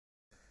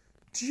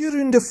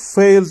During the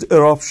failed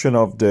eruption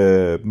of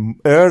the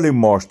early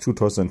March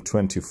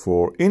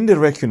 2024 in the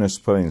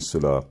Reykjanes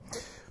Peninsula,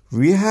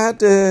 we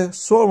had a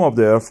swarm of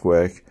the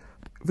earthquake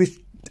which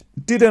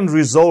didn't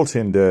result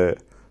in the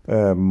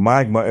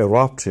magma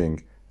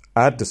erupting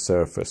at the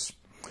surface.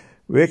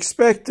 We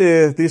expect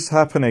this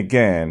happen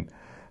again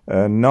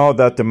now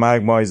that the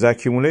magma is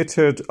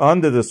accumulated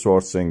under the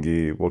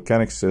Svartsengi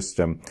volcanic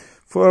system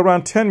for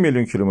around 10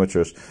 million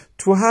kilometers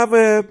to have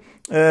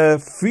a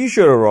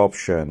fissure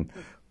eruption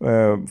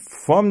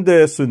from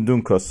the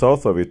Sundhnúka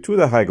south of it to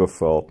the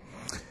Hagafell.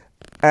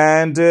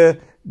 And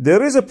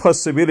there is a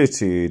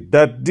possibility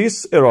that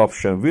this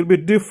eruption will be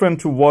different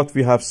to what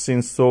we have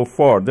seen so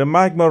far. The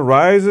magma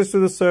rises to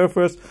the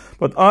surface,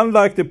 but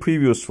unlike the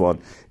previous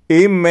one,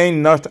 it may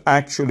not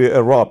actually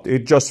erupt.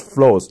 It just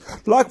flows.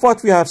 Like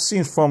what we have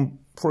seen from,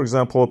 for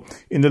example,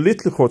 in the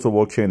Little Kotor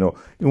volcano.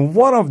 In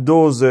one of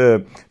those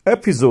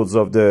episodes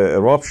of the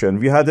eruption,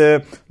 we had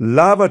a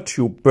lava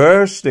tube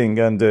bursting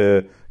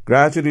and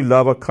gradually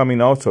lava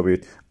coming out of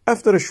it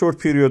after a short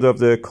period of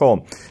the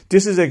calm.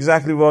 This is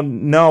exactly what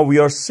now we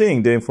are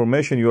seeing, the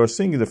information you are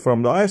seeing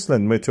from the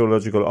Iceland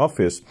Meteorological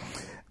Office.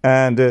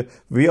 And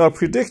we are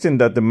predicting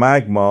that the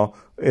magma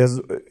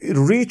is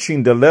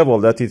reaching the level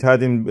that it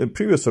had in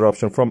previous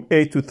eruption from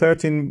 8 to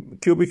 13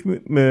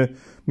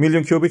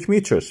 million cubic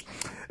meters.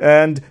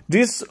 And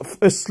this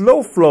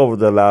slow flow of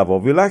the lava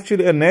will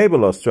actually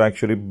enable us to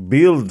actually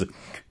build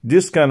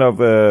this kind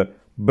of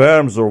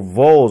berms or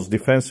walls,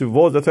 defensive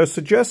walls that are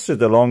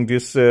suggested along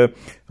this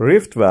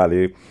rift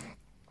valley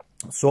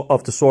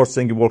of the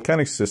Svartsengi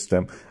volcanic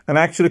system, and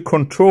actually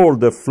control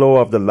the flow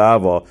of the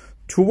lava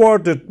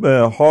toward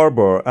the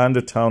harbor and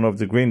the town of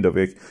the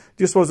Grindavik.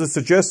 This was a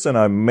suggestion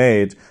I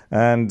made,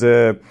 and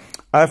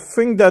I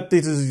think that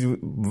this is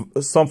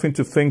something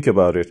to think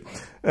about it.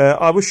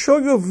 I will show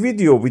you a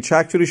video which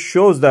actually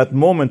shows that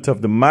moment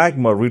of the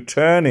magma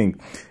returning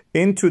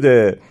into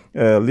the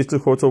Little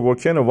Kotor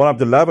volcano, one of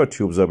the lava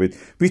tubes of it,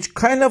 which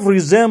kind of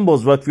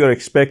resembles what we are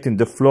expecting,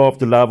 the flow of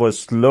the lava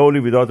slowly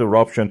without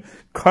eruption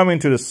coming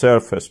to the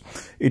surface.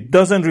 It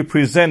doesn't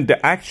represent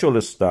the actual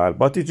style,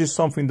 but it is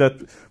something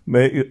that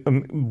may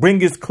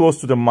bring it close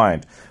to the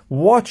mind.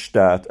 Watch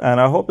that, and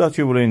I hope that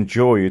you will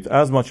enjoy it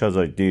as much as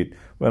I did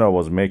when I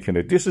was making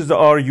it. This is the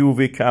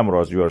RUV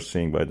cameras you are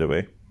seeing, by the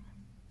way.